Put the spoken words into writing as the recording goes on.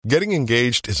Getting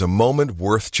engaged is a moment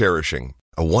worth cherishing.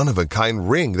 A one-of-a-kind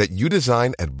ring that you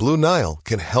design at Blue Nile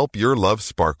can help your love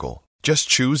sparkle. Just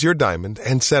choose your diamond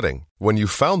and setting. When you've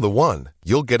found the one,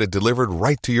 you'll get it delivered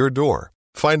right to your door.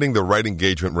 Finding the right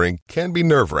engagement ring can be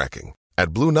nerve-wracking.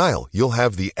 At Blue Nile, you'll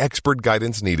have the expert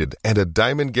guidance needed and a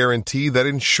diamond guarantee that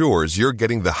ensures you're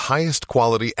getting the highest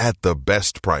quality at the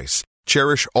best price.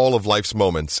 Cherish all of life's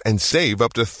moments and save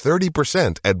up to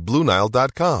 30% at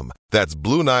BlueNile.com. That's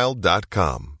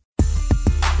BlueNile.com.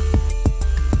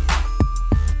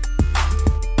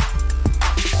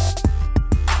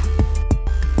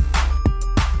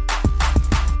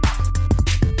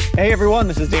 Hey everyone,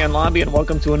 this is Dan Lobby, and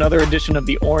welcome to another edition of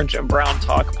the Orange and Brown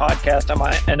Talk podcast.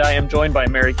 I am joined by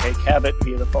Mary Kay Cabot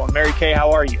via the phone. Mary Kay,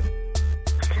 how are you?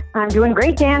 I'm doing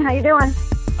great, Dan. How you doing?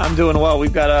 I'm doing well.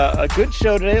 We've got a good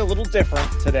show today, a little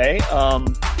different today.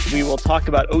 We will talk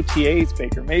about OTAs,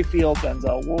 Baker Mayfield,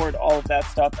 Denzel Ward, all of that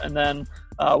stuff. And then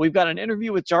we've got an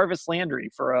interview with Jarvis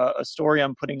Landry for a story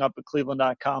I'm putting up at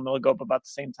Cleveland.com. It'll go up about the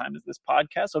same time as this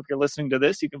podcast. So if you're listening to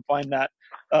this, you can find that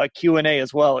Q&A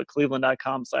as well at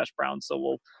Cleveland.com/Brown. So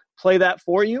we'll play that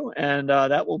for you. And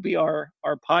that will be our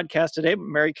podcast today. But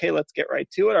Mary Kay, let's get right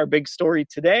to it. Our big story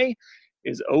today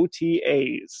is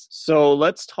OTAs. So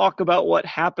let's talk about what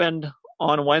happened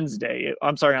on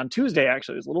Tuesday,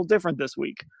 actually. It was a little different this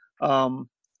week.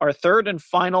 Our third and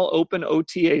final open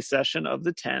OTA session of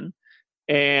the 10.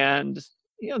 And,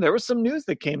 there was some news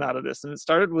that came out of this, and it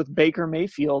started with Baker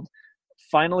Mayfield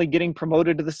finally getting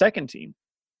promoted to the second team.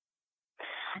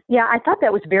 Yeah, I thought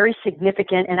that was very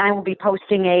significant, and I will be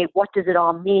posting a "What Does It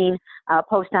All Mean"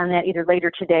 post on that either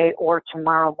later today or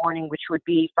tomorrow morning, which would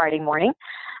be Friday morning.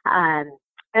 And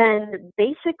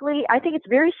basically, I think it's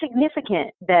very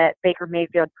significant that Baker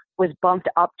Mayfield was bumped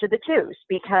up to the twos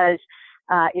because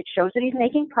it shows that he's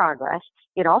making progress.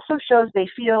 It also shows they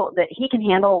feel that he can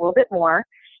handle a little bit more,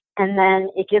 and then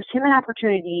it gives him an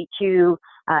opportunity to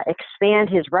expand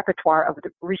his repertoire of the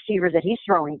receivers that he's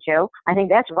throwing to. I think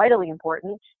that's vitally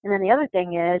important. And then the other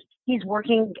thing is he's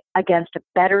working against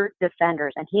better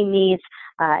defenders, and he needs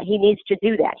to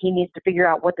do that. He needs to figure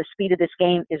out what the speed of this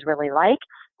game is really like,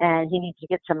 and he needs to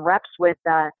get some reps with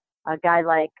a guy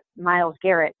like Myles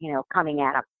Garrett, coming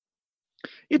at him.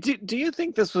 Do you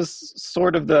think this was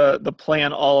sort of the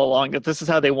plan all along, that this is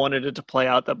how they wanted it to play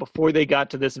out, that before they got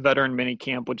to this veteran mini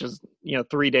camp, which is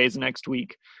 3 days next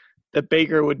week, that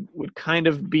Baker would kind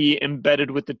of be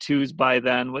embedded with the twos by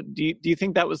then? Do you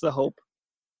think that was the hope?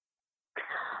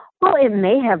 Well, it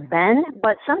may have been,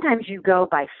 but sometimes you go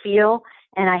by feel,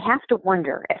 and I have to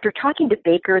wonder, after talking to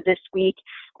Baker this week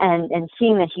and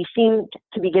seeing that he seemed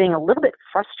to be getting a little bit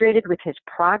frustrated with his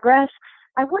progress,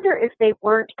 I wonder if they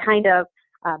weren't kind of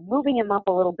moving him up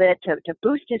a little bit to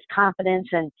boost his confidence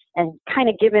and kind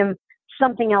of give him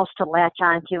something else to latch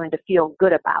onto and to feel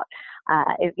good about.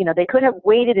 They could have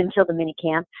waited until the mini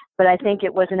camp, but I think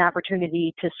it was an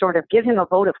opportunity to sort of give him a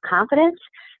vote of confidence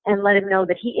and let him know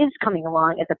that he is coming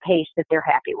along at the pace that they're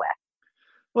happy with.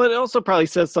 Well, it also probably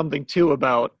says something too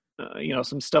about,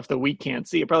 some stuff that we can't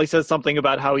see. It probably says something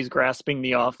about how he's grasping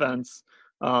the offense.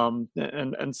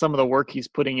 And some of the work he's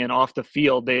putting in off the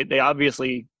field. They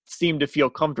obviously seem to feel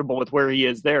comfortable with where he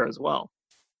is there as well.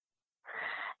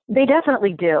 They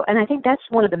definitely do. And I think that's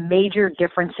one of the major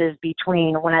differences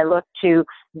between when I look to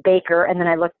Baker and then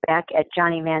I look back at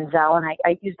Johnny Manziel. And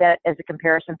I use that as a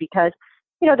comparison because,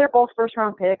 they're both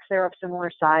first-round picks. They're of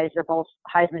similar size. They're both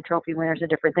Heisman Trophy winners and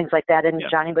different things like that. And yeah.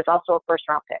 Johnny was also a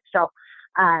first-round pick. So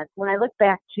when I look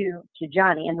back to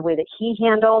Johnny and the way that he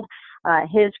handled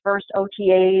his first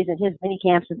OTAs and his mini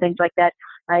camps and things like that,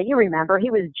 you remember he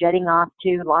was jetting off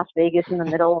to Las Vegas in the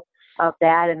middle of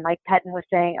that, and Mike Pettin was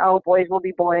saying, "Oh, boys will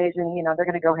be boys, and they're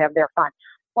going to go have their fun."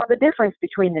 Well, the difference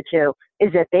between the two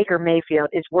is that Baker Mayfield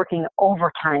is working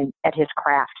overtime at his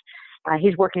craft.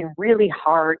 He's working really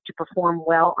hard to perform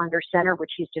well under center,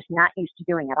 which he's just not used to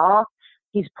doing at all.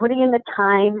 He's putting in the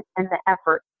time and the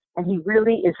effort, and he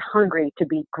really is hungry to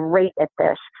be great at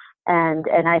this. And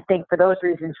I think for those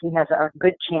reasons, he has a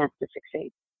good chance to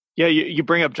succeed. Yeah, you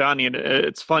bring up Johnny, and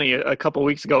it's funny. A couple of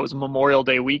weeks ago, it was Memorial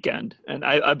Day weekend, and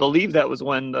I believe that was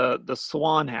when the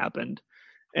Swan happened.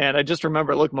 And I just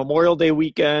remember, Memorial Day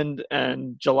weekend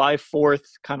and July 4th,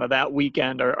 kind of that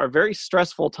weekend, are very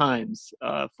stressful times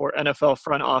for NFL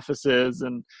front offices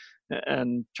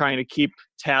and trying to keep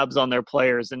tabs on their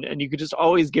players. And you could just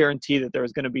always guarantee that there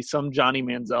was going to be some Johnny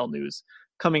Manziel news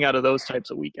coming out of those types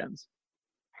of weekends.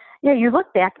 Yeah, you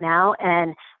look back now,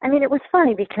 and it was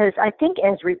funny because I think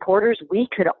as reporters, we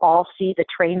could all see the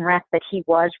train wreck that he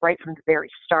was right from the very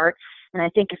start. And I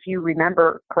think if you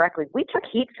remember correctly, we took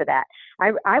heat for that.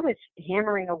 I was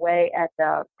hammering away at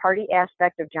the party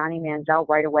aspect of Johnny Manziel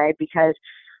right away because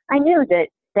I knew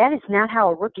that is not how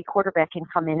a rookie quarterback can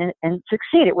come in and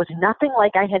succeed. It was nothing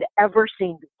like I had ever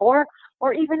seen before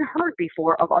or even heard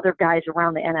before of other guys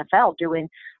around the NFL doing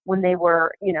when they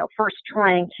were, first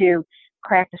trying to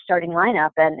crack the starting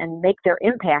lineup and make their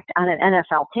impact on an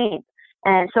NFL team.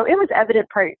 And so it was evident,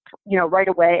 right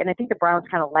away. And I think the Browns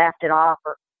kind of laughed it off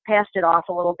or passed it off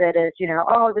a little bit as,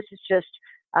 oh, this is just,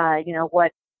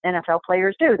 what NFL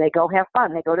players do. They go have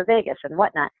fun. They go to Vegas and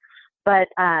whatnot. But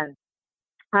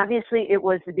obviously it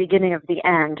was the beginning of the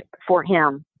end for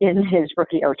him in his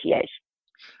rookie OTAs.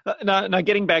 Now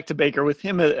getting back to Baker with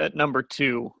him at number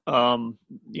 2,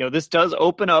 this does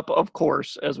open up, of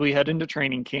course, as we head into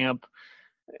training camp.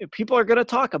 People are going to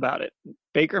talk about it.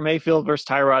 Baker Mayfield versus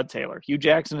Tyrod Taylor. Hugh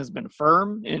Jackson has been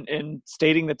firm in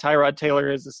stating that Tyrod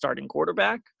Taylor is the starting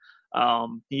quarterback.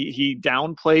 He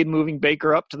downplayed moving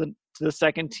Baker up to the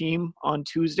second team on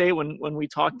Tuesday when we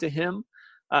talked to him.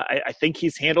 I think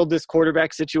he's handled this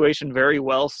quarterback situation very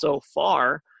well so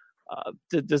far.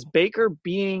 Does Baker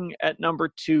being at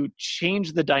number 2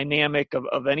 change the dynamic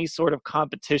of any sort of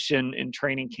competition in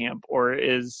training camp, or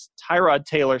is Tyrod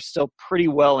Taylor still pretty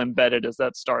well embedded as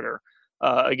that starter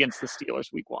against the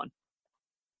Steelers week 1?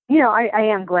 I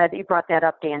am glad that you brought that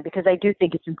up, Dan, because I do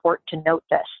think it's important to note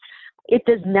this. It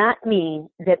does not mean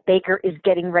that Baker is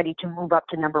getting ready to move up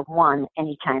to number 1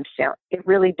 anytime soon. It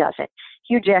really doesn't.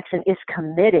 Hugh Jackson is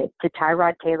committed to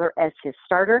Tyrod Taylor as his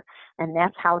starter, and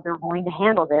that's how they're going to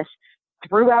handle this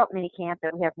throughout minicamp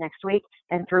that we have next week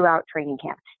and throughout training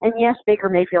camp. And yes, Baker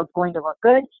Mayfield's going to look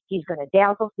good. He's going to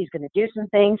dazzle. He's going to do some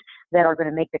things that are going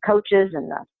to make the coaches and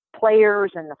the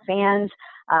players and the fans'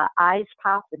 eyes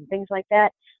pop and things like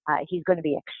that. He's going to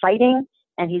be exciting,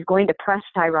 and he's going to press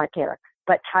Tyrod Taylor.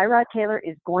 But Tyrod Taylor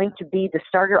is going to be the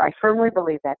starter. I firmly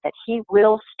believe that he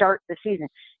will start the season.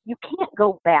 You can't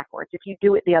go backwards if you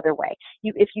do it the other way.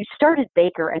 If you started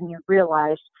Baker and you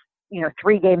realized,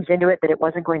 3 games into it that it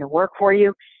wasn't going to work for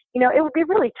you, it would be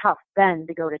really tough then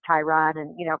to go to Tyrod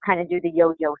and, kind of do the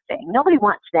yo-yo thing. Nobody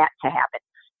wants that to happen.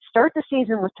 Start the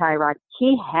season with Tyrod.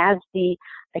 He has the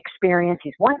experience.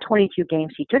 He's won 22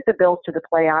 games. He took the Bills to the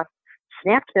playoffs,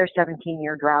 snapped their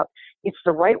 17-year drought. It's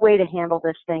the right way to handle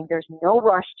this thing. There's no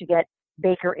rush to get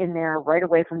Baker in there right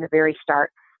away from the very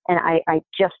start, and I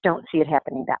just don't see it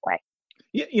happening that way.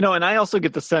 Yeah, and I also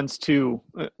get the sense, too,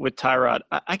 with Tyrod,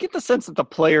 I get the sense that the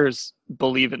players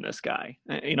believe in this guy.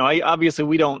 Obviously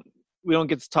we don't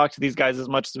get to talk to these guys as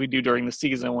much as we do during the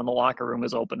season when the locker room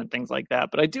is open and things like that,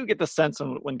 but I do get the sense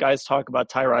when guys talk about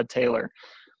Tyrod Taylor,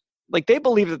 like they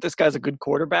believe that this guy's a good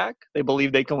quarterback. They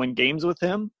believe they can win games with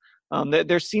him.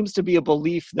 There seems to be a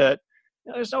belief that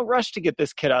there's no rush to get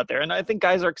this kid out there. And I think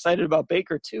guys are excited about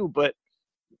Baker too, but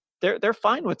they're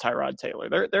fine with Tyrod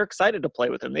Taylor. They're excited to play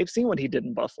with him. They've seen what he did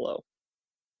in Buffalo.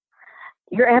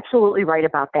 You're absolutely right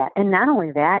about that. And not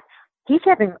only that, he's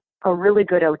having a really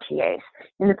good OTAs.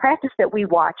 In the practice that we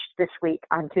watched this week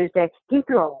on Tuesday, he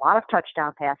threw a lot of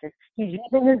touchdown passes. He's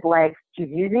using his legs. He's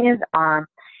using his arm.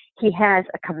 He has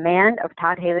a command of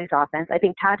Todd Haley's offense. I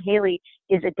think Todd Haley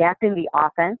is adapting the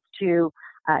offense to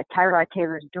Tyrod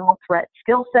Taylor's dual threat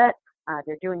skill set.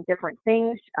 They're doing different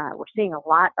things. We're seeing a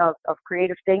lot of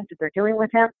creative things that they're doing with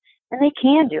him. And they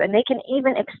can do, and they can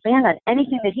even expand on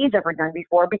anything that he's ever done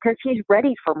before because he's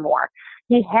ready for more.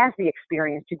 He has the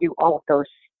experience to do all of those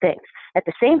things. At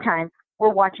the same time,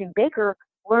 we're watching Baker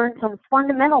learn some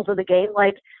fundamentals of the game,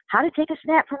 like how to take a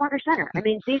snap from under center. I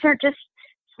mean, these are just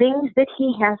things that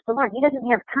he has to learn. He doesn't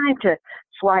have time to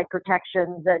slide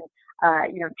protections and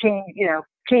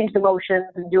change the motions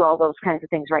and do all those kinds of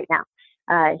things right now.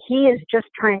 He is just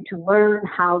trying to learn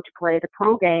how to play the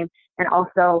pro game and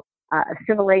also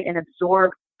assimilate and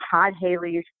absorb Todd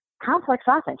Haley's complex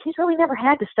offense. He's really never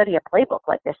had to study a playbook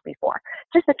like this before.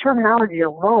 Just the terminology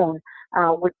alone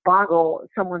would boggle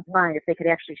someone's mind if they could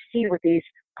actually see what these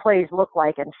plays look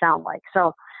like and sound like.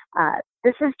 So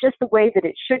this is just the way that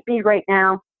it should be right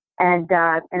now, and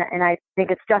I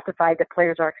think it's justified that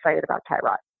players are excited about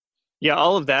Tyrod. Yeah,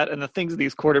 all of that and the things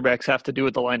these quarterbacks have to do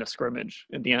with the line of scrimmage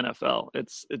in the NFL.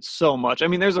 It's so much. I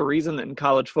mean, there's a reason that in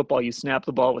college football you snap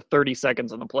the ball with 30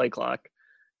 seconds on the play clock.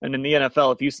 And in the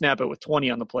NFL, if you snap it with 20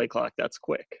 on the play clock, that's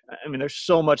quick. I mean, there's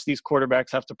so much these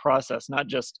quarterbacks have to process, not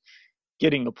just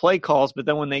getting the play calls, but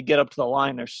then when they get up to the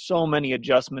line, there's so many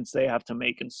adjustments they have to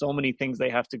make and so many things they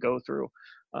have to go through.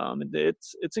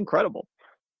 It's incredible.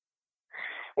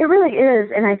 It really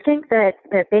is. And I think that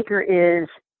Baker is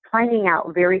finding out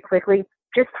very quickly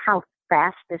just how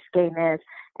fast this game is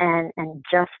and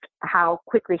just how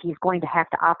quickly he's going to have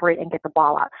to operate and get the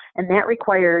ball out. And that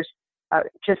requires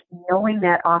just knowing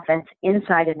that offense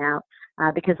inside and out.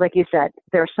 Because like you said,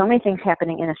 there are so many things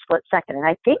happening in a split second. And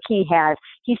I think he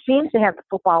seems to have the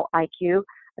football IQ,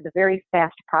 the very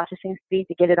fast processing speed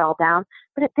to get it all down.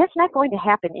 But that's not going to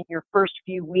happen in your first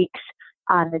few weeks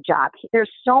on the job.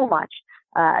 There's so much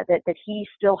that he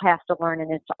still has to learn,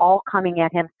 and it's all coming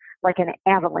at him like an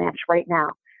avalanche right now.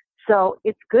 So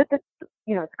it's good that,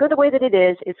 it's good the way that it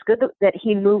is. It's good that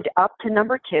he moved up to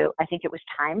number 2. I think it was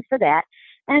time for that.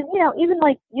 And, even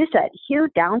like you said, Hugh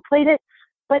downplayed it,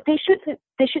 but they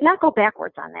should not go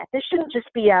backwards on that. This shouldn't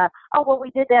just be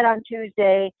we did that on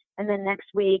Tuesday, and then next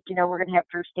week, we're going to have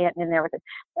Drew Stanton in there with it.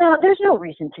 No, there's no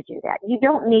reason to do that. You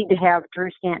don't need to have Drew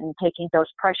Stanton taking those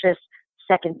precious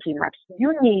second team reps.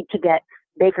 You need to get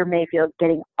Baker Mayfield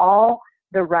getting all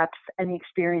the reps and the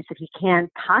experience that he can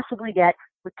possibly get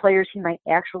with players he might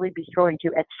actually be throwing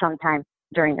to at some time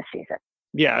during the season.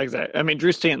 Yeah, exactly. I mean,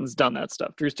 Drew Stanton's done that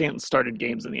stuff. Drew Stanton started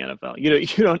games in the NFL. You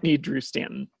don't need Drew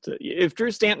Stanton. If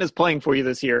Drew Stanton is playing for you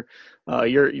this year,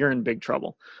 you're in big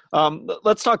trouble.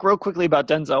 Let's talk real quickly about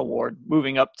Denzel Ward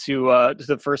moving up to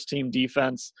the first team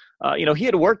defense. He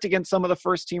had worked against some of the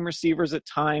first team receivers at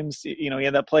times. He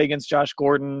had that play against Josh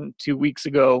Gordon 2 weeks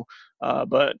ago,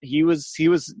 but he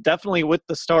was definitely with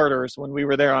the starters when we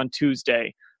were there on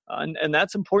Tuesday. And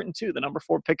that's important too. The number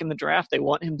 4 pick in the draft, they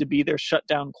want him to be their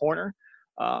shutdown corner.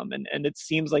 And it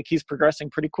seems like he's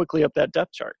progressing pretty quickly up that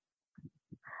depth chart.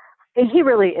 He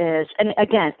really is. And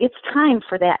again, it's time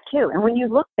for that too. And when you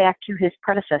look back to his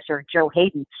predecessor, Joe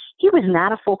Hayden, he was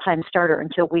not a full-time starter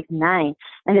until week 9.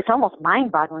 And it's almost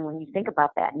mind-boggling when you think about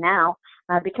that now,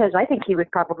 because I think he was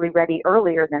probably ready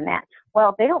earlier than that.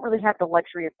 Well, they don't really have the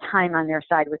luxury of time on their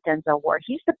side with Denzel Ward.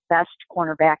 He's the best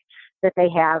cornerback that they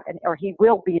have, or he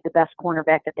will be the best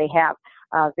cornerback that they have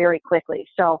very quickly.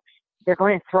 So they're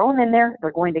going to throw him in there.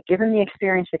 They're going to give him the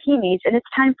experience that he needs, and it's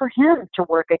time for him to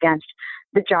work against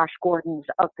the Josh Gordons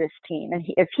of this team. And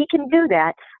if he can do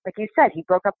that, like you said, he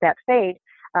broke up that fade.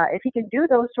 If he can do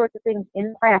those sorts of things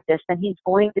in practice, then he's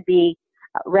going to be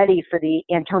ready for the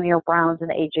Antonio Browns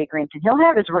and the A.J. Greens. And he'll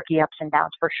have his rookie ups and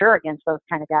downs for sure against those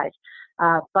kind of guys.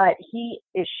 But he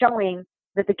is showing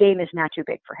that the game is not too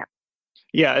big for him.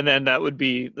 Yeah, and then that would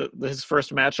be his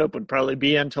first matchup would probably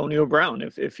be Antonio Brown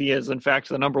if he is, in fact,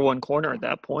 the number 1 corner at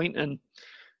that point. And,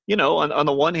 on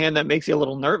the one hand, that makes you a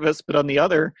little nervous, but on the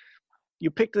other,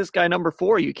 you pick this guy number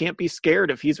 4. You can't be scared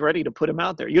if he's ready to put him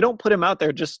out there. You don't put him out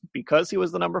there just because he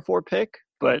was the number 4 pick,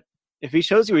 but if he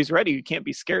shows you he's ready, you can't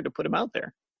be scared to put him out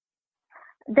there.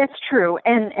 That's true.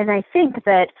 And I think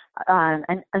that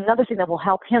another thing that will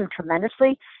help him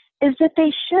tremendously is that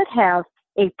they should have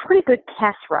a pretty good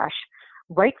pass rush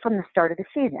right from the start of the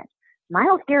season.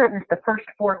 Myles Garrett missed the first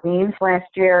 4 games last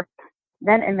year.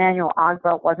 Then Emmanuel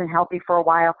Ogbah wasn't healthy for a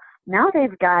while. Now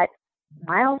they've got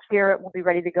Myles Garrett will be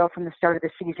ready to go from the start of the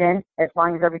season as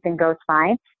long as everything goes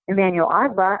fine. Emmanuel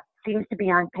Ogbah seems to be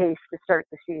on pace to start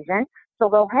the season. So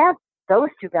they'll have those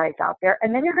 2 guys out there.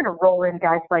 And then you're going to roll in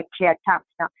guys like Chad Thompson.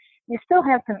 Now, you still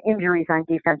have some injuries on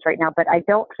defense right now, but I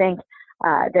don't think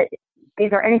that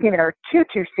these are anything that are too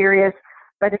serious.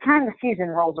 By the time the season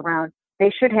rolls around, they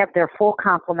should have their full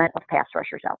complement of pass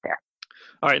rushers out there.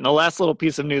 All right, and the last little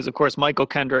piece of news, of course, Michael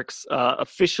Kendricks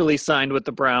officially signed with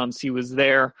the Browns. He was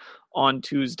there on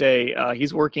Tuesday.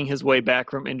 He's working his way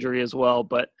back from injury as well.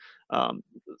 But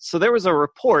so there was a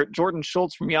report, Jordan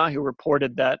Schultz from Yahoo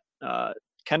reported that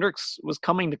Kendricks was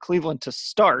coming to Cleveland to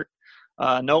start.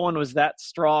 No one was that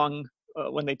strong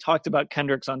when they talked about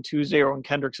Kendricks on Tuesday or when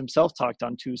Kendricks himself talked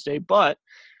on Tuesday. But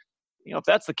if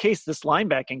that's the case, this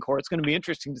linebacking core, it's going to be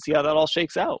interesting to see how that all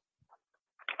shakes out.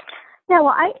 Yeah,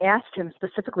 well, I asked him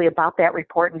specifically about that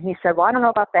report, and he said, well, I don't know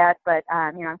about that, but,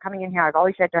 I'm coming in here. I've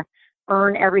always had to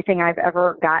earn everything I've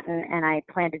ever gotten, and I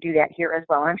plan to do that here as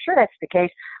well. And I'm sure that's the case.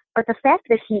 But the fact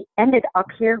that he ended up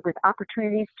here with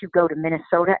opportunities to go to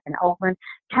Minnesota and Oakland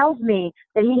tells me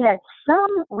that he had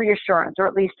some reassurance, or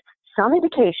at least some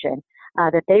indication,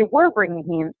 that they were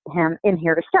bringing him in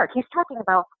here to start. He's talking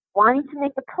about wanting to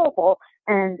make the Pro Bowl,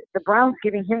 and the Browns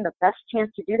giving him the best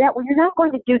chance to do that. Well, you're not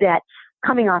going to do that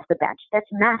coming off the bench. That's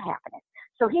not happening.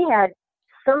 So he had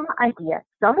some idea,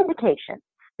 some indication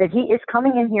that he is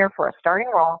coming in here for a starting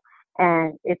role,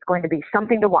 and it's going to be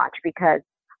something to watch because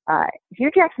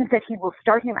Hugh Jackson said he will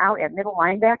start him out at middle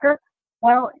linebacker.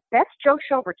 Well, that's Joe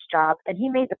Schobert's job, and he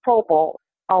made the Pro Bowl,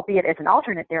 albeit as an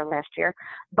alternate there last year.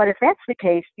 But if that's the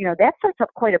case, that sets up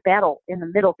quite a battle in the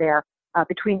middle there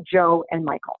between Joe and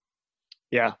Michael.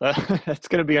 Yeah, that's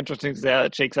going to be interesting to see how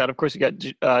it shakes out. Of course, you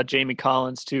got Jamie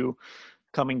Collins, too,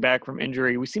 coming back from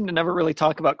injury. We seem to never really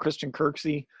talk about Christian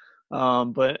Kirksey.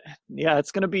 But, yeah,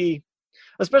 it's going to be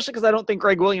especially because I don't think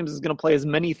Greg Williams is going to play as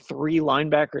many 3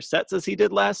 linebacker sets as he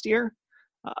did last year.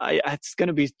 It's going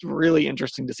to be really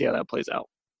interesting to see how that plays out.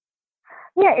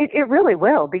 Yeah, it really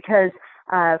will, because,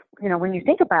 when you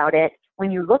think about it,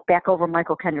 when you look back over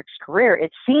Michael Kendrick's career,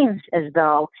 it seems as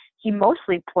though he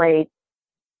mostly played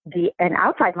an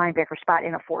outside linebacker spot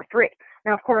in a 4-3.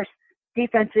 Now, of course,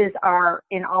 defenses are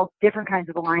in all different kinds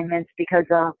of alignments because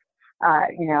of,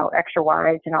 extra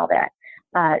wides and all that.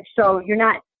 So you're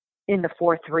not in the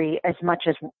 4-3 as much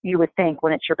as you would think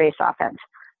when it's your base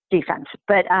defense.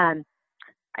 But,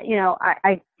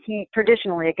 he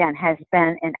traditionally, again, has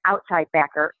been an outside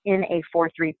backer in a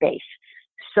 4-3 base.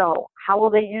 So how will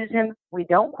they use him? We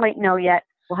don't quite know yet.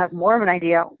 We'll have more of an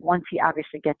idea once he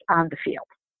obviously gets on the field.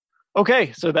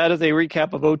 Okay, so that is a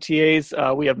recap of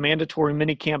OTAs. We have mandatory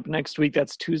minicamp next week.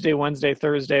 That's Tuesday, Wednesday,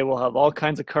 Thursday. We'll have all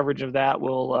kinds of coverage of that.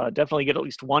 We'll definitely get at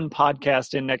least one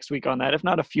podcast in next week on that, if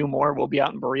not a few more. We'll be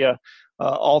out in Berea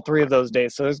all 3 of those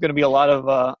days. So there's going to be a lot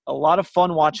of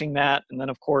fun watching that. And then,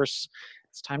 of course,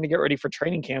 it's time to get ready for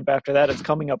training camp. After that, it's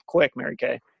coming up quick, Mary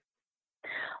Kay.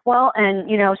 Well, and,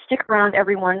 stick around,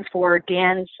 everyone, for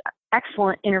Dan's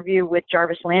excellent interview with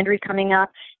Jarvis Landry coming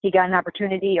up. He got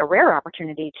a rare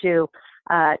opportunity to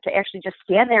actually just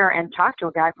stand there and talk to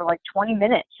a guy for like 20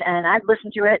 minutes. And I've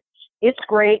listened to it. It's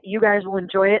great. You guys will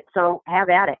enjoy it, so have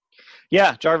at it.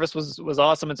 Yeah, Jarvis was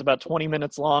awesome. It's about 20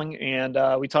 minutes long, and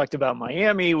we talked about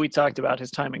Miami. We talked about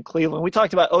his time in Cleveland. We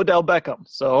talked about Odell Beckham.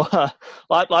 So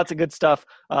lots of good stuff.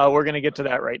 We're going to get to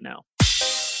that right now.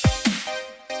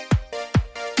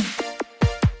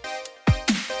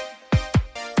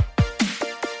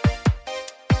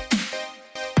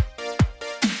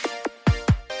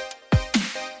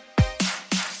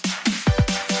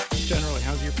 Generally,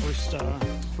 how's your first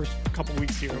couple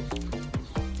weeks here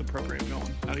of the program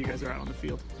going? How do you guys are out on the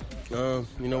field? You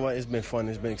know what? It's been fun.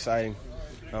 It's been exciting.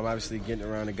 Obviously, getting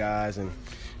around the guys and,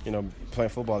 playing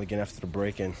football again after the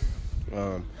break and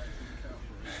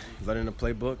learning the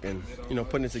playbook and,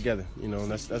 putting it together. And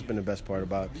that's been the best part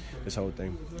about this whole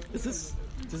thing. Does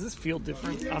this feel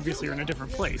different? Obviously, you're in a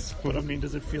different place, but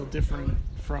does it feel different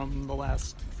from the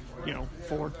last,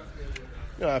 4?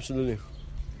 Yeah, absolutely.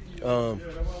 But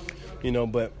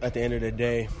at the end of the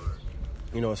day,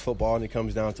 it's football and it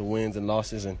comes down to wins and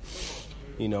losses. And,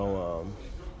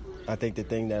 I think the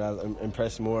thing that I'm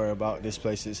impressed more about this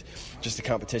place is just the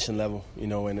competition level,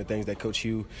 and the things that Coach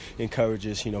Hugh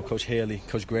encourages, Coach Haley,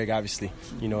 Coach Greg, obviously,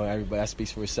 everybody, that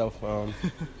speaks for itself.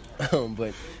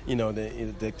 But,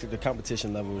 the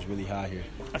competition level is really high here.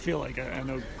 I feel like, I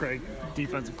know Greg,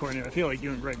 defensive coordinator, I feel like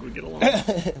you and Greg would get along.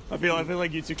 I feel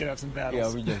like you two could have some battles.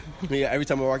 Yeah, we do. Yeah, every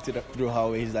time I walk through the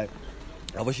hallway, he's like,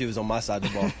 I wish he was on my side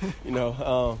of the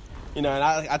ball, and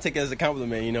I take it as a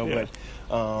compliment, Yeah. But,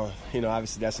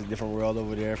 obviously that's a different world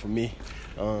over there for me.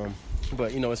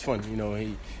 But, it's fun.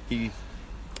 He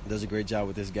does a great job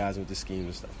with his guys and with the schemes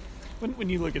and stuff. When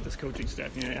you look at this coaching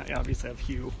staff, you obviously have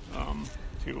Hugh,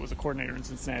 who was a coordinator in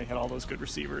Cincinnati, had all those good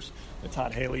receivers.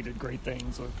 Todd Haley did great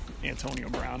things with Antonio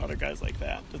Brown, other guys like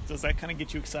that. Does that kind of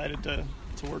get you excited to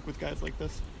work with guys like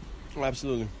this? Oh,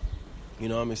 absolutely.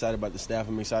 I'm excited about the staff.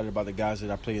 I'm excited about the guys that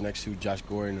I play next to, Josh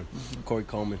Gordon, Corey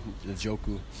Coleman,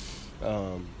 Njoku,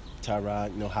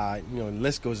 Tyrod, Hyde. The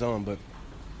list goes on. But,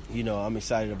 I'm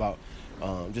excited about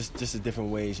just the different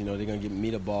ways. They're going to give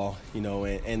me the ball,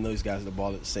 and those guys the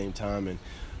ball at the same time. And,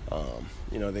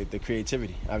 the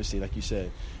creativity, obviously, like you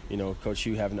said, Coach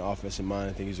Hugh having the offense in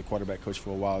mind. I think he was a quarterback coach for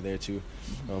a while there, too.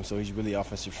 So he's really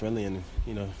offensive friendly. And,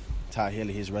 Todd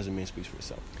Haley, his resume speaks for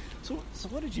itself. So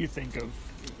what did you think of,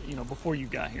 before you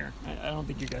got here? I don't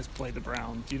think you guys played the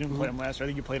Browns. You didn't play them last year. I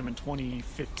think you played them in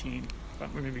 2015,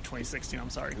 maybe 2016. I'm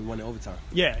sorry. We won in overtime.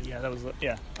 Yeah, that was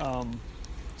yeah.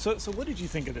 So what did you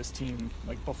think of this team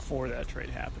like before that trade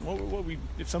happened? What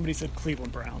if somebody said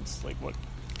Cleveland Browns, like what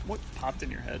popped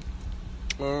in your head?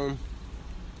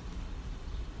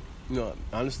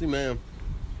 Honestly, man.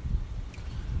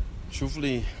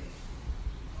 Truthfully.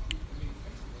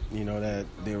 That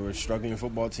they were a struggling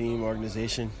football team,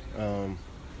 organization.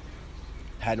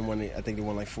 Hadn't won, I think they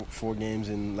won like four games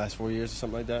in the last 4 years or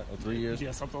something like that, or 3 years.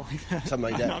 Yeah, something like that.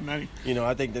 Something like that. Not many.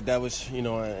 I think that was, and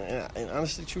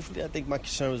honestly, truthfully, I think my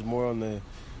concern was more on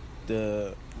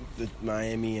the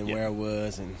Miami and where I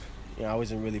was, and I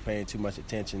wasn't really paying too much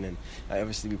attention. And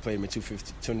obviously, we played them in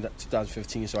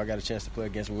 2015, so I got a chance to play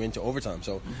against them. We went to overtime,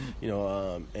 so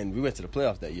and we went to the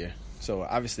playoffs that year. So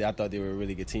obviously, I thought they were a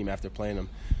really good team after playing them.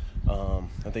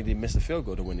 I think they missed a field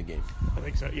goal to win the game. I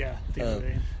think so, yeah.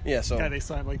 So guy they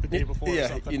signed like the day before or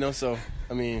something. So,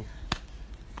 I mean,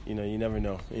 you never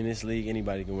know. In this league,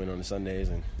 anybody can win on the Sundays.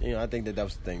 And, I think that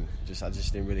was the thing. I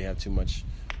just didn't really have too much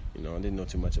You know, I didn't know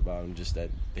too much about him, just that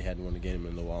they hadn't won the game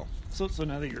in the wall. So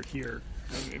now that you're here,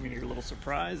 I mean, you're a little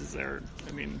surprised. Is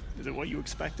it what you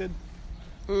expected?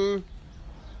 Didn't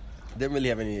really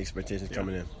have any expectations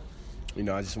coming in. You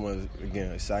know, I just wanted,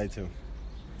 again, excited to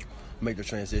make the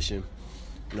transition,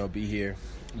 you know, be here,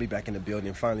 be back in the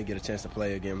building, finally get a chance to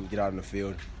play again, get out in the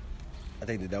field. I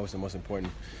think that was the most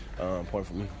important point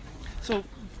for me. So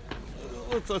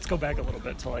let's go back a little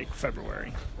bit to like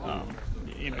February.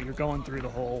 You know, you're going through the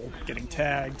whole getting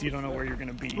tagged. You don't know where you're going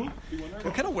to be.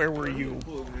 Where were you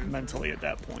mentally at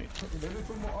that point?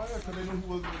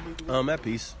 At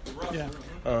peace. Yeah.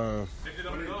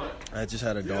 I just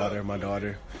had a daughter. My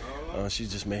daughter, she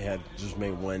just made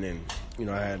one, and you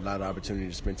know, I had a lot of opportunity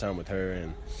to spend time with her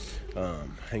and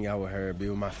hang out with her, be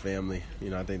with my family. You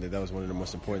know, I think that was one of the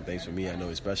most important things for me. I know,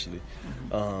 especially,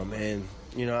 and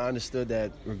you know, I understood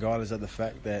that regardless of the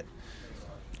fact that,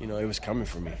 you know, it was coming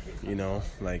for me. You know,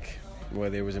 like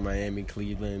whether it was in Miami,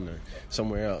 Cleveland, or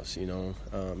somewhere else. You know,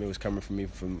 it was coming for me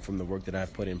from the work that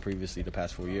I've put in previously the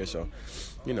past 4 years. So,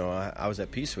 you know, I was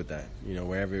at peace with that. You know,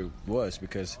 wherever it was,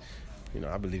 because, you know,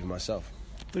 I believe in myself.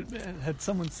 But had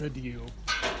someone said to you,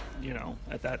 you know,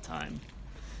 at that time,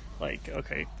 like,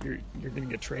 okay, you're going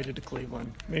to get traded to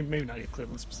Cleveland, maybe not get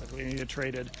Cleveland specifically, you're going to get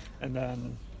traded, and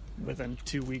then within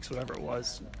 2 weeks, whatever it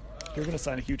was, you're going to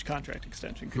sign a huge contract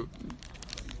extension.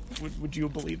 Would you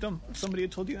have believed them if somebody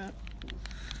had told you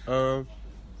that?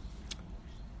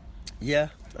 Yeah.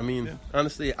 I mean,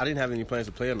 honestly, I didn't have any plans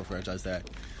to play on the franchise tag.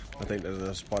 I think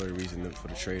that's part of the reason for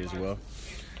the trade as well.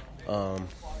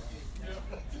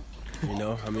 You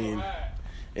know, I mean,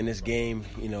 in this game,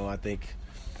 you know, I think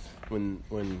when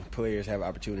players have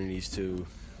opportunities to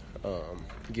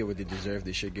get what they deserve,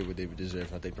 they should get what they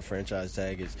deserve. I think the franchise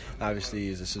tag is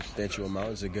a substantial amount.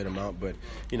 It's a good amount, but,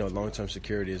 you know, long-term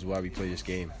security is why we play this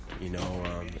game, you know.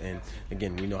 And,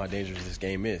 again, we know how dangerous this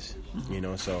game is, you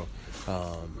know. So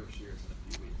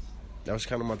that was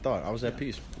kind of my thought. I was at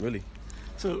peace, really.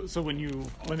 So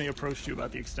when they approached you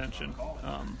about the extension,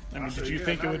 I mean, did you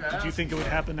think it would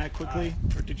happen that quickly,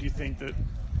 or did you think that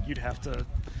you'd have to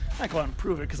not go out and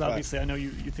prove it? Because obviously, I know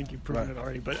you think you've proven it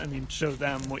already, but I mean, show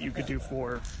them what you could do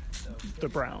for the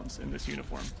Browns in this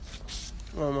uniform.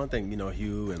 I think, you know,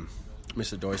 Hugh and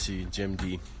Mr. Dorsey, Jim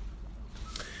D,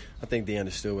 I think they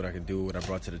understood what I could do, what I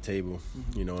brought to the table,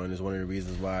 you know, and it's one of the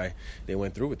reasons why they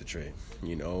went through with the trade,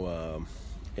 you know,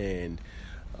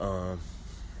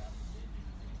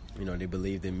 you know, they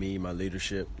believed in me, my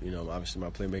leadership, you know, obviously my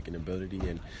playmaking ability,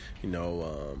 and, you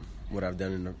know, what I've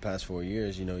done in the past 4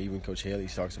 years. You know, even Coach Haley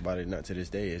talks about it, not to this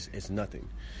day, it's nothing,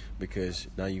 because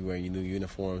now you wear your new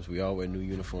uniforms, we all wear new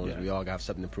uniforms, we all got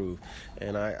something to prove,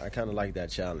 and I kind of like that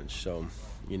challenge. So,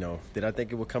 you know, did I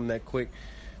think it would come that quick?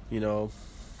 You know,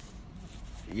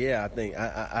 yeah, I think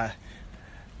I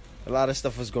a lot of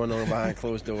stuff was going on behind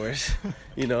closed doors,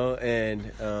 you know, and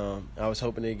I was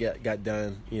hoping it got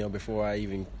done, you know, before I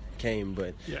even came,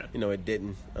 but you know, it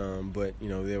didn't. But you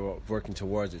know, they were working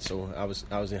towards it, so I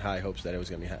was in high hopes that it was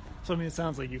going to happen. So I mean, it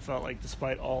sounds like you felt like,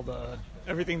 despite all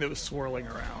everything that was swirling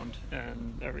around,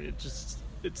 and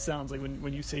it sounds like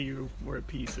when you say you were at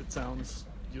peace, it sounds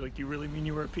like you really mean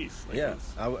you were at peace.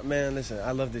 Like man, listen,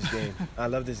 I love this game. I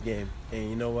love this game, and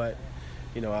you know what?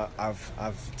 You know,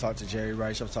 I've talked to Jerry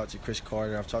Rice, I've talked to Chris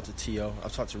Carter, I've talked to T.O.,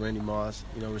 I've talked to Randy Moss,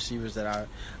 you know, receivers that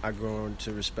I grown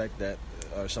to respect that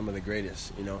are some of the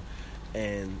greatest, you know.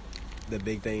 And the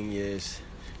big thing is,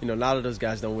 you know, a lot of those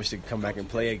guys don't wish to come back and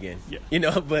play again, you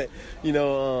know, but, you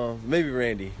know, maybe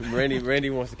Randy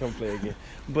wants to come play again.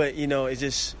 But, you know,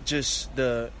 it's just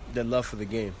the love for the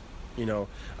game. You know,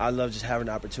 I love just having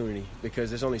the opportunity, because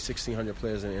there's only 1,600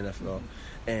 players in the NFL,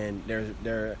 and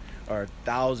there are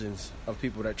thousands of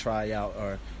people that try out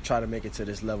or try to make it to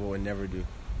this level and never do.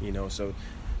 You know, so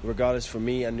regardless, for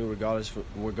me, I knew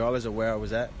regardless of where I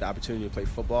was at, the opportunity to play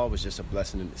football was just a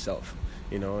blessing in itself.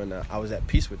 You know, and I was at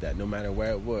peace with that, no matter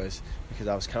where it was, because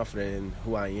I was confident in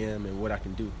who I am and what I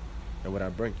can do and what I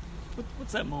bring.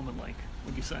 What's that moment like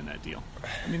when you sign that deal?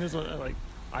 I mean, there's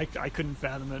I couldn't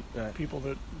fathom it. Right. People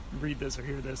that read this or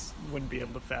hear this wouldn't be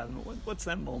able to fathom it. What's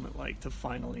that moment like to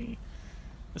finally,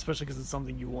 especially because it's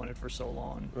something you wanted for so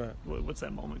long? Right. What's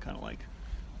that moment kind of like?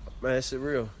 Man, it's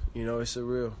surreal. You know, it's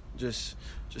surreal. Just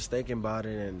thinking about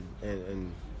it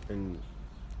and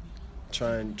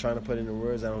trying to put it into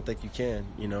words, I don't think you can.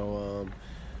 You know,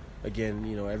 again,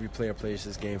 you know, every player plays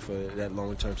this game for that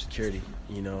long-term security.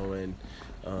 You know, and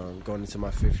going into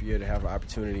my 5th year to have an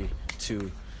opportunity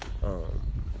to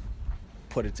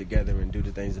put it together and do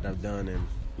the things that I've done, and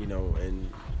you know, and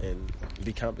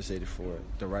be compensated for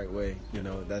it the right way. You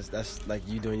know, that's like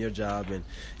you doing your job, and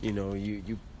you know,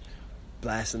 you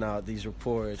blasting out these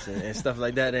reports and stuff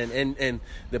like that, and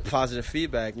the positive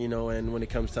feedback, you know. And when it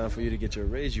comes time for you to get your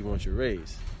raise, you want your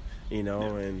raise, you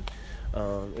know. And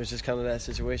it was just kind of that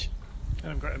situation.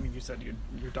 And I'm glad. I mean, you said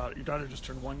your daughter just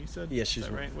turned 1. You said, yeah, she's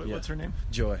right. Yeah. What's her name?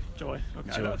 Joy. Okay,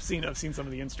 Joy. I've seen some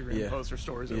of the Instagram posts or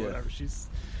stories or whatever.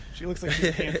 She looks like she's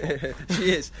a handful.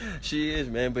 She is,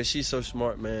 man. But she's so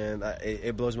smart, man.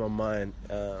 It blows my mind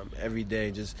every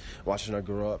day just watching her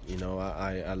grow up. You know,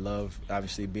 I love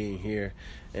obviously being here,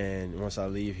 and once I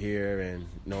leave here, and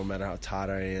no matter how tired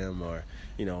I am, or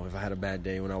you know, if I had a bad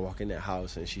day, when I walk in that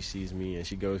house and she sees me and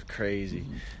she goes crazy,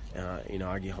 you know,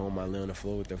 I get home, I lay on the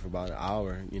floor with her for about an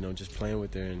hour, you know, just playing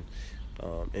with her and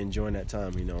enjoying that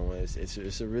time. You know,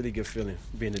 it's a really good feeling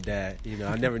being a dad. You know,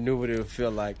 I never knew what it would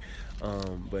feel like,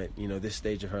 but you know, this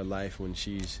stage of her life when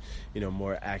she's, you know,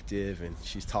 more active and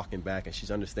she's talking back and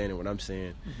she's understanding what I'm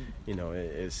saying, you know,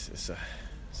 it's a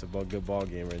good ball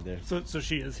game right there. So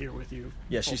she is here with you.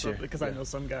 Yeah, she's here. Because I know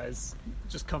some guys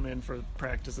just come in for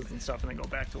practices and stuff and then go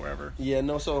back to wherever. Yeah,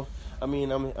 no. So I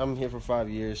mean, I'm here for 5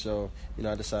 years. So you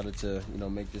know, I decided to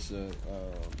make this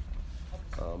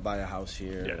buy a house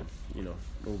here. Yeah. And, you know,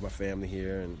 move my family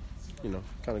here, and you know,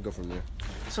 kind of go from there.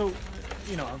 So,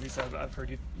 you know, obviously I've heard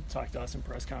you talk to us in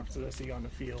press conferences. I see you on the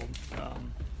field.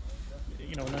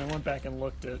 You know, and then I went back and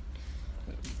looked at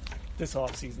this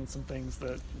offseason, some things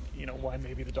that, you know, why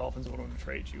maybe the Dolphins would want to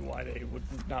trade you, why they would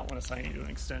not want to sign you to an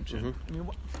extension. I mean,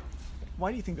 why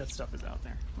do you think that stuff is out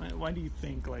there? Why do you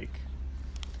think, like,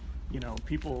 you know,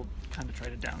 people kind of try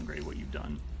to downgrade what you've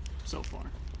done so far?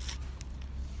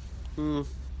 You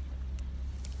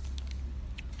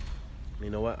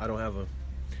know what? I don't have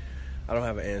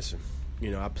an answer.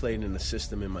 You know, I played in a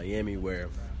system in Miami where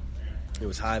it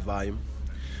was high volume.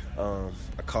 I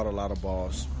caught a lot of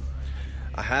balls.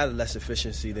 I had less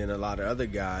efficiency than a lot of other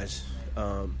guys,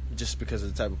 just because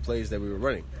of the type of plays that we were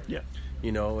running. Yeah.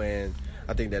 You know, and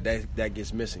I think that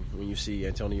gets missing when you see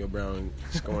Antonio Brown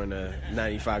scoring a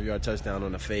 95-yard touchdown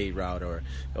on a fade route, or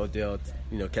Odell,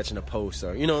 you know, catching a post,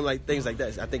 or, you know, like things like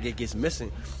that. I think it gets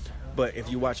missing. But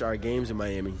if you watch our games in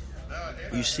Miami,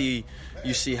 you see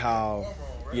how,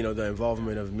 you know, the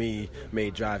involvement of me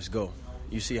made drives go.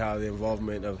 You see how the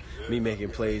involvement of me making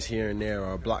plays here and there,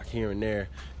 or a block here and there,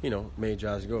 you know, made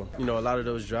drives go. You know, a lot of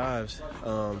those drives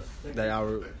that I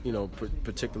were, you know,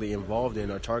 particularly involved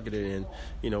in or targeted in,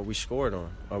 you know, we scored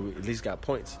on, or we at least got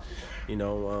points. You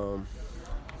know,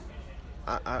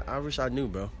 I wish I knew,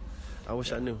 bro. I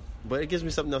wish I knew. But it gives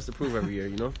me something else to prove every year,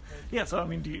 you know? Yeah, so, I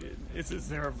mean, is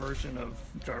there a version of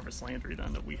Jarvis Landry,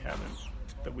 then, that we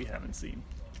haven't seen?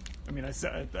 I mean, I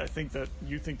think that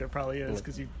you think there probably is,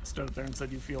 because you stood up there and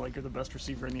said you feel like you're the best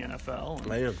receiver in the NFL.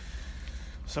 I am.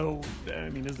 So, I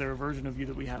mean, is there a version of you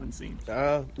that we haven't seen?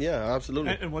 Yeah,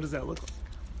 absolutely. And what does that look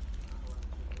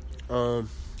like?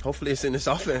 Hopefully it's in this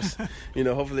offense. You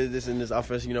know, hopefully it's in this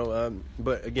offense, you know.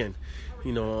 But, again,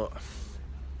 you know,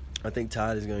 I think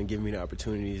Todd is going to give me the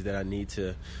opportunities that I need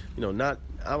to, you know,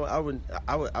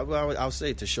 I'll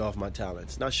say to show off my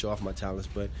talents. Not show off my talents,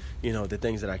 but, you know, the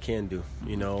things that I can do.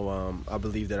 You know, I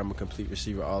believe that I'm a complete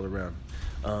receiver all around.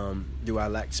 Do I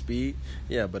lack speed?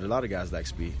 Yeah, but a lot of guys lack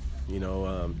speed. You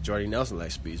know, Jordy Nelson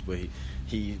lacks speed, but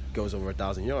he goes over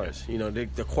 1,000 yards. You know,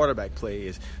 the quarterback play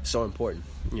is so important,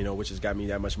 you know, which has got me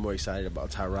that much more excited about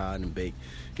Tyrod and Bake,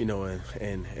 you know,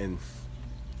 and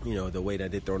you know, the way that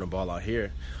they're throwing the ball out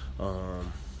here.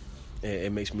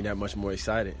 It makes me that much more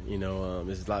excited. You know,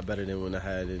 it's a lot better than when I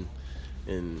had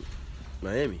in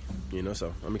Miami. You know,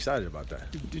 so I'm excited about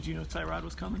that. Did you know Tyrod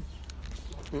was coming?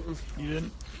 Mm-mm. You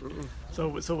didn't? Mm-mm. So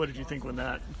what did you think when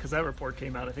because that report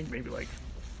came out, I think maybe like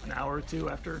an hour or two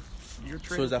after your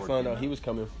trade? As soon as I found out he was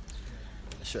coming,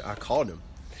 I called him.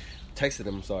 I texted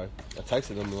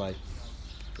him like,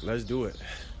 let's do it.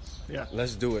 Yeah.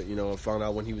 Let's do it. You know, I found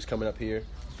out when he was coming up here.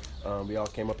 We all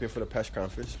came up here for the press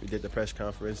conference. We did the press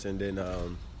conference, and then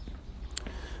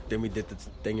we did the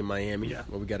thing in Miami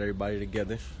where we got everybody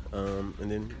together, and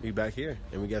then we back here,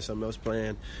 and we got something else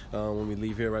planned when we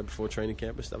leave here right before training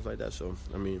camp and stuff like that. So,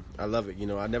 I mean, I love it. You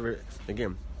know, I didn't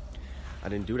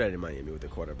do that in Miami with the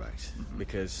quarterbacks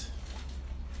because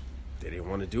they didn't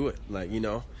want to do it. Like, you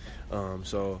know,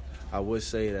 so I would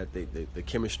say that the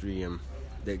chemistry and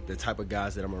the type of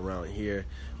guys that I'm around here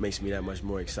makes me that much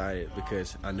more excited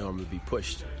because I know I'm going to be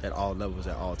pushed at all levels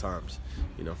at all times,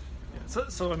 you know. Yeah.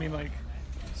 So I mean, like,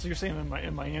 so you're saying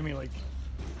in Miami, like,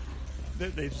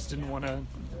 they just didn't want to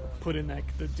put in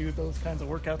do those kinds of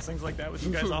workouts, things like that with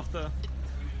you guys off the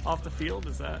field?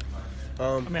 Is that?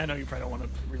 I mean, I know you probably don't want to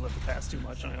relive the past too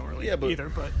much. I don't really either,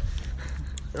 but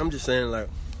I'm just saying, like,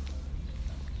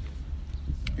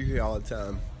 you hear all the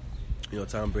time. You know,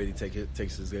 Tom Brady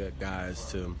takes his guys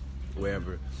to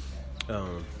wherever.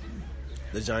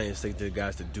 The Giants take their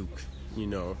guys to Duke,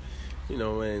 and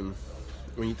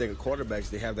when you think of quarterbacks,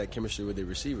 they have that chemistry with their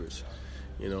receivers,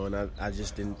 and I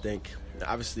just didn't think.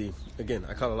 Obviously, again,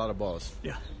 I caught a lot of balls.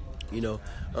 Yeah.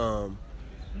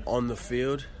 On the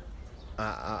field,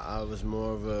 I was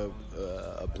more of a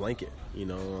blanket,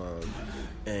 but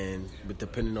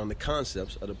depending on the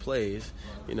concepts of the plays,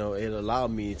 it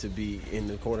allowed me to be in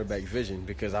the quarterback vision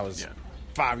because I was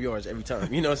 5 yards every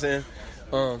time. You know what I'm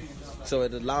saying? So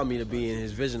it allowed me to be in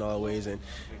his vision always, and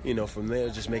from there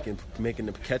just making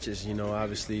the catches.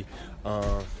 Obviously,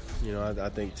 I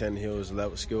think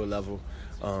Tannehill's skill level,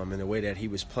 and the way that he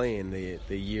was playing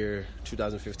the year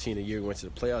 2015, the year we went to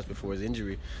the playoffs before his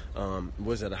injury,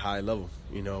 was at a high level.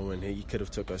 And he could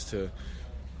have took us to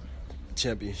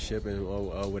championship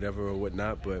or whatever or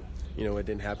whatnot, but it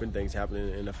didn't happen. Things happen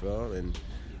in the NFL, and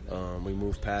we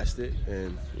moved past it.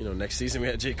 And next season we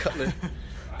had Jay Cutler,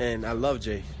 and I love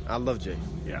Jay.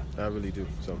 Yeah, I really do.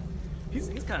 So. He's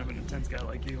kind of an intense guy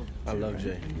like you. I love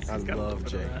Jay. I love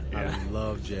Jay. I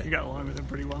love Jay. You got along with him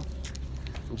pretty well.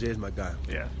 Jay's my guy.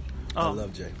 Yeah. I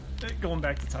love Jay. Going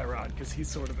back to Tyrod, because he's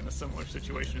sort of in a similar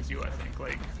situation as you, I think.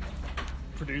 Like,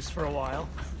 produced for a while,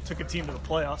 took a team to the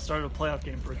playoffs, started a playoff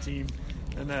game for a team,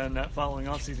 and then that following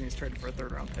offseason he's traded for a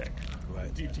third-round pick.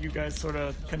 Right. Do you guys sort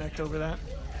of connect over that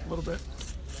a little bit?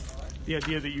 The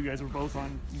idea that you guys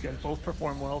both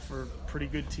performed well for pretty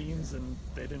good teams and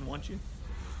they didn't want you?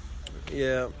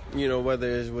 Yeah, whether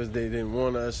it was they didn't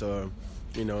want us or,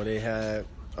 they had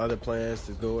other plans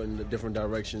to go in the different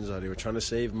directions or they were trying to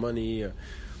save money or,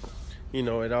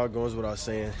 it all goes without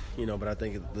saying, but I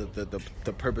think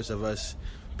the purpose of us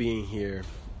being here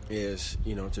is,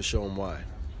 to show them why,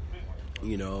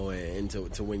 and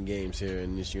to win games here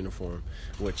in this uniform,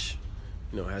 which,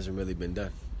 hasn't really been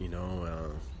done,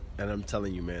 and I'm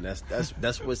telling you, man,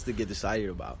 that's what's to get excited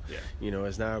about. Yeah.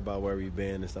 It's not about where we've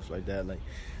been and stuff like that. Like,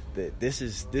 this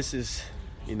is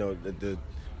the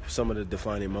some of the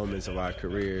defining moments of our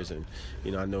careers, and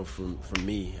I know from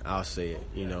me, I'll say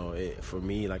it. For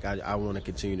me, like I want to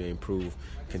continue to improve,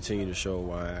 continue to show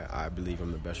why I believe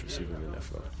I'm the best receiver in the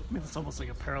NFL. I mean, it's almost like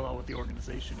a parallel with the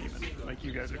organization, even like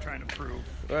you guys are trying to prove.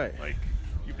 Right. Like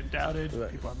you've been doubted,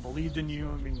 right. People have believed in you.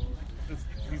 I mean,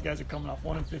 these guys are coming off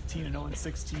 1-15 and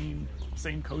 0-16,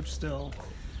 same coach still.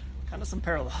 Kind of some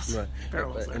parallels. Right.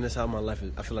 Parallels and that's how my life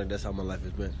is. I feel like that's how my life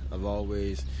has been. I've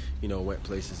always, went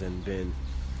places and been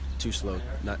too slow,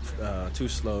 not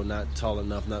tall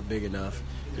enough, not big enough,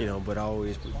 but I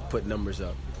always put numbers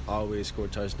up, always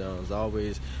scored touchdowns,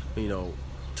 always,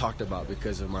 talked about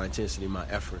because of my intensity, my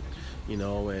effort,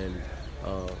 and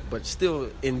but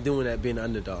still in doing that, being an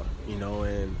underdog,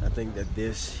 and I think that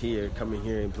this here, coming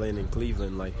here and playing in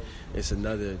Cleveland, like, it's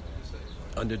another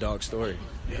underdog story.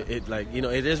 It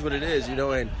it is what it is,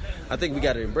 and I think we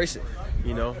got to embrace it,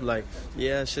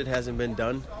 shit hasn't been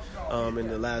done in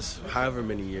the last however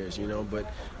many years,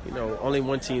 but only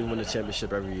one team win the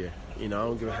championship every year. I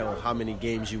don't give a hell how many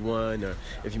games you won or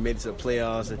if you made it to the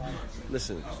playoffs. And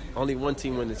listen, only one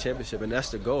team win the championship, and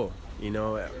that's the goal.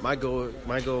 My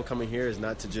goal coming here is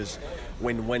not to just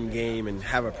win one game and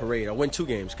have a parade or win 2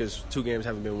 games, because 2 games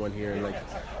haven't been won here. And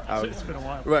it's been a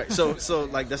while. Right. So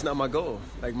that's not my goal.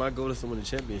 Like, my goal is to win a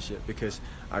championship because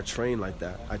I train like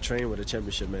that. I train with a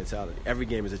championship mentality. Every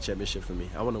game is a championship for me.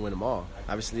 I want to win them all.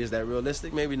 Obviously, is that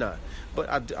realistic? Maybe not. But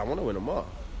I want to win them all.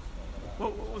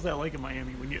 What was that like in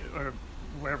Miami or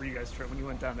wherever you guys trained when you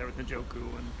went down there with Njoku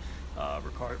and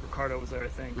Ricardo was there, I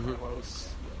think,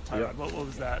 Carlos, Tyrod? Yep. What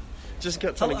was that? Just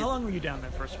kept How trying to long were you down there,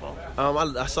 first of all? I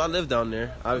lived down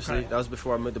there, obviously. Okay. That was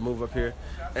before I made the move up here.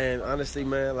 And honestly,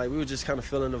 man, like, we were just kind of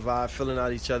feeling the vibe, feeling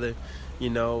out each other. I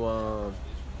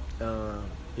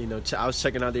was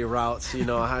checking out their routes.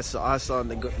 I saw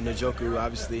Njoku,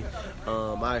 obviously.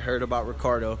 I heard about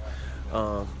Ricardo.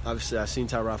 Obviously, I've seen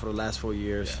Tyrod for the last 4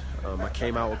 years. I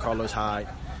came out with Carlos Hyde.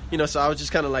 So I was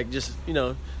just kind of like,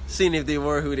 seeing if they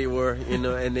were who they were,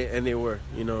 and they were.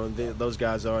 Those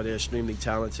guys they're extremely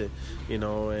talented,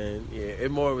 and it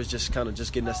more was just kind of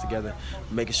just getting us together,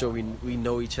 making sure we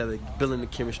know each other, building the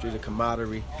chemistry, the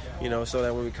camaraderie, so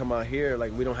that when we come out here,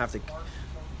 like, we don't have to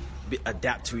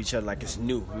adapt to each other like it's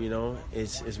new,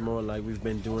 It's more like we've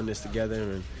been doing this together,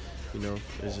 and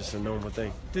it's just a normal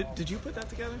thing. Did you put that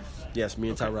together? Yes, me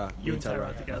and Tyrod. You and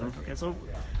Tyrod together. Mm-hmm. Okay, so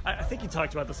I think you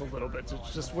talked about this a little bit. So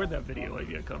just where'd that video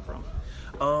idea come from?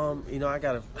 And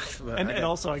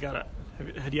also,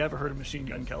 had you ever heard of Machine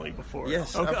Gun Kelly before?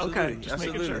 Yes, okay, absolutely. Okay, just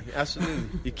making sure.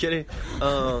 Absolutely. You kidding?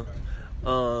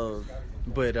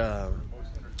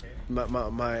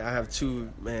 I have two,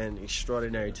 man,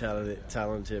 extraordinary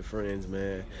talented friends,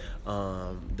 man,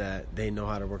 that they know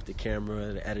how to work the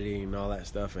camera, the editing, and all that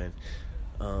stuff. And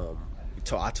I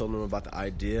told them about the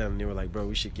idea, and they were like, "Bro,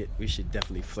 we should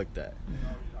definitely flick that."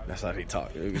 That's how they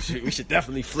talk. We should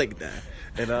definitely flick that.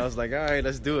 And I was like, "All right,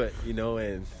 let's do it,"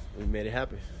 and we made it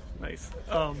happen. Nice.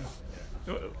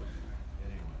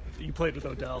 You played with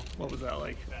Odell. What was that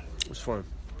like? It was fun.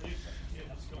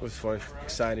 It was fun,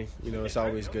 exciting. It's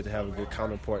always good to have a good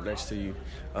counterpart next to you,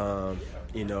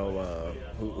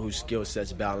 whose skill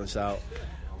sets balance out,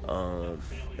 and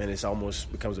it's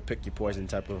almost becomes a pick your poison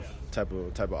type of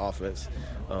offense.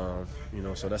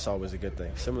 So that's always a good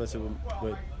thing. Similar to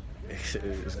what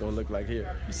it's going to look like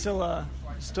here. You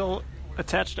still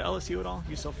attached to LSU at all?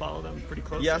 You still follow them pretty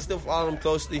closely? Yeah, I still follow them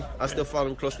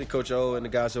closely. Coach O and the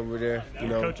guys over there.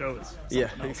 Coach O is something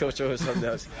else. Coach O is something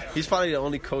else. He's probably the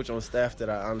only coach on staff that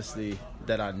I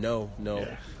know.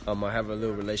 Yeah. I have a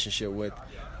little relationship with,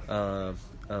 but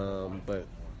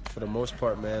for the most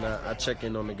part, man, I check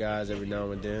in on the guys every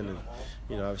now and then,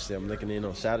 and obviously I'm looking in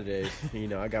on Saturdays.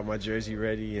 I got my jersey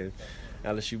ready and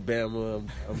LSU Bama.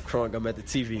 I'm crunk. I'm at the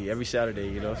TV every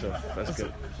Saturday. So that's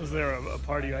good. Was there a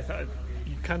party? I thought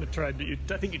you kind of tried.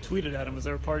 I think you tweeted at him. Was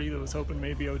there a party that was hoping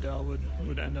maybe Odell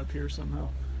would end up here somehow?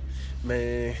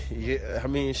 Man,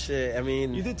 yeah. Shit.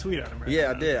 You did tweet at him, right?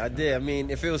 Yeah, I did.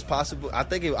 If it was possible, I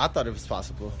thought it was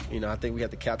possible. I think we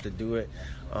had the cap to do it,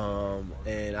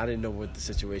 and I didn't know what the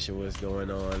situation was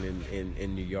going on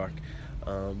in New York,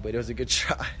 but it was a good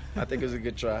try. I think it was a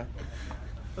good try.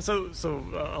 So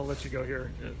I'll let you go here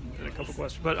in a couple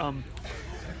questions. But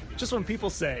just when people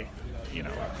say,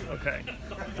 okay,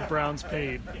 the Browns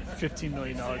paid $15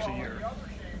 million a year,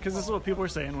 because this is what people were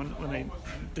saying when they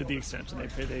did the extension. They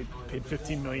paid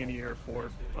 $15 million a year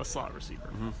for a slot receiver.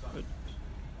 Mm-hmm. But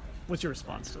what's your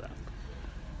response to that?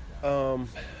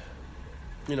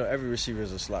 Every receiver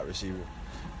is a slot receiver,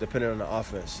 depending on the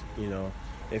offense.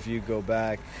 If you go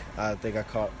back, I think I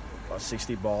caught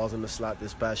 60 balls in the slot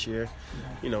this past year,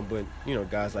 but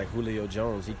guys like Julio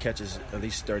Jones, he catches at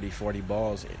least 30, 40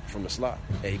 balls from the slot.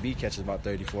 AB catches about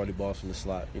 30, 40 balls from the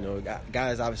slot.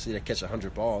 Guys obviously that catch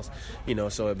 100 balls,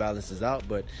 so it balances out.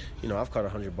 But I've caught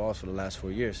 100 balls for the last 4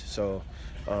 years. So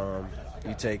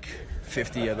you take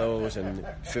 50 of those, and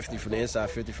 50 from the inside,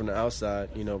 50 from the outside,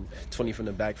 20 from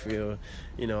the backfield.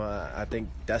 I think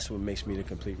that's what makes me the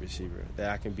complete receiver, that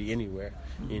I can be anywhere,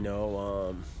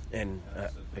 and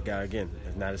the guy, again,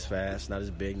 is not as fast, not as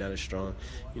big, not as strong,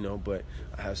 but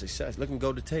I have success. Look and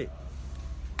go to tape.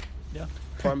 Yeah.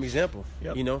 Prime example,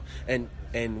 yep.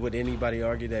 And would anybody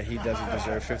argue that he doesn't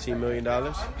deserve $15 million?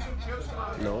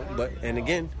 No, and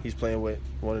again, he's playing with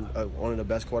one of the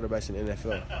best quarterbacks in the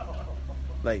NFL.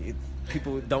 Like,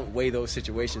 people don't weigh those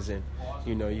situations in.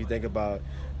 You think about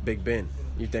Big Ben.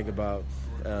 You think about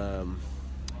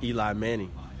Eli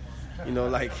Manning. You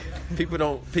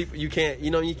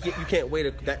can't weigh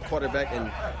that quarterback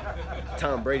and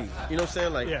Tom Brady. You know what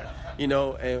I'm saying? Yeah.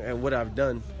 And what I've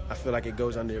done, I feel like it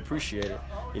goes underappreciated.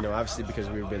 Obviously because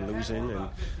we've been losing, and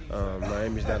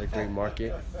Miami's not a great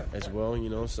market as well.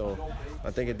 So I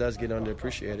think it does get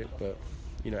underappreciated. But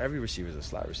every receiver is a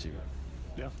slot receiver.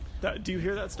 Yeah. Do you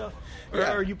hear that stuff? Or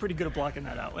yeah. Are you pretty good at blocking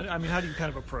that out? How do you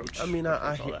kind of approach?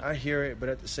 I hear it, but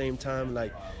at the same time,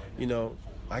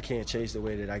 I can't change the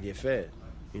way that I get fed.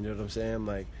 You know what I'm saying?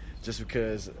 Like, just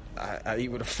because I eat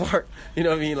with a fork, I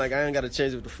ain't got to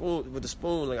change it with the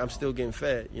spoon. Like, I'm still getting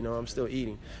fed. I'm still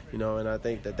eating. And I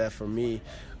think that for me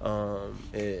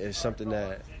is something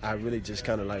that I really just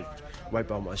kind of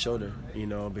wipe off my shoulder.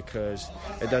 Because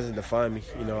it doesn't define me.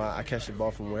 I catch the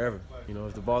ball from wherever.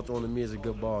 If the ball thrown to me is a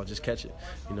good ball, just catch it.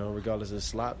 Regardless of the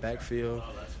slot, backfield,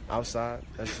 outside.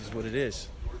 That's just what it is.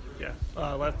 Yeah.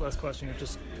 Last question,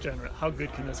 just general. How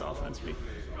good can this offense be?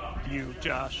 You,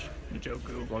 Josh,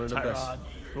 Njoku, one of the Tyrod, best.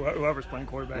 Whoever's playing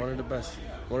quarterback. One of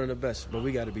the best. But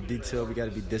we got to be detailed. We got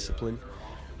to be disciplined.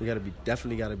 We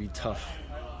definitely got to be tough.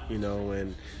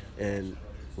 And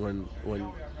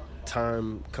when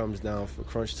time comes down for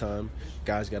crunch time,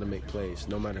 guys got to make plays.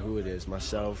 No matter who it is,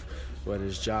 myself, whether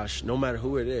it's Josh, no matter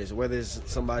who it is, whether it's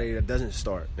somebody that doesn't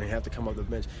start and have to come off the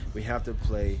bench, we have to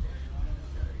play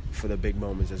for the big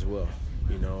moments as well,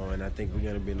 and I think we're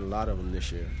going to be in a lot of them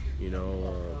this year,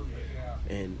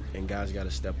 and guys got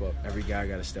to step up. Every guy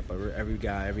got to step up.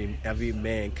 Every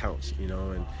man counts,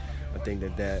 and I think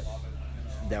that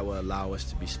will allow us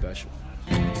to be special.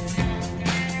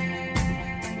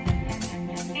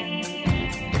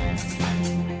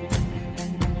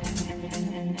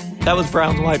 That was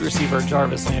Browns wide receiver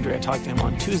Jarvis Landry. I talked to him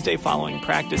on Tuesday following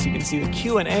practice. You can see the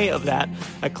Q&A of that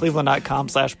at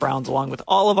cleveland.com/Browns, along with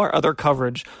all of our other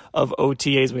coverage of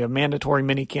OTAs. We have mandatory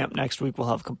minicamp next week. We'll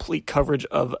have complete coverage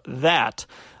of that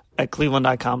at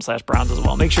cleveland.com/Browns as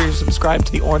well. Make sure you subscribe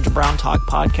to the Orange and Brown Talk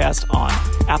podcast on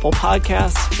Apple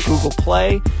Podcasts, Google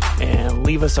Play, and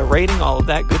leave us a rating, all of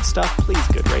that good stuff. Please,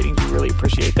 good ratings. We really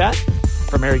appreciate that.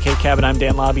 For Mary Kay Cabot, I'm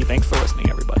Dan Lobby. Thanks for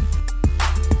listening, everybody.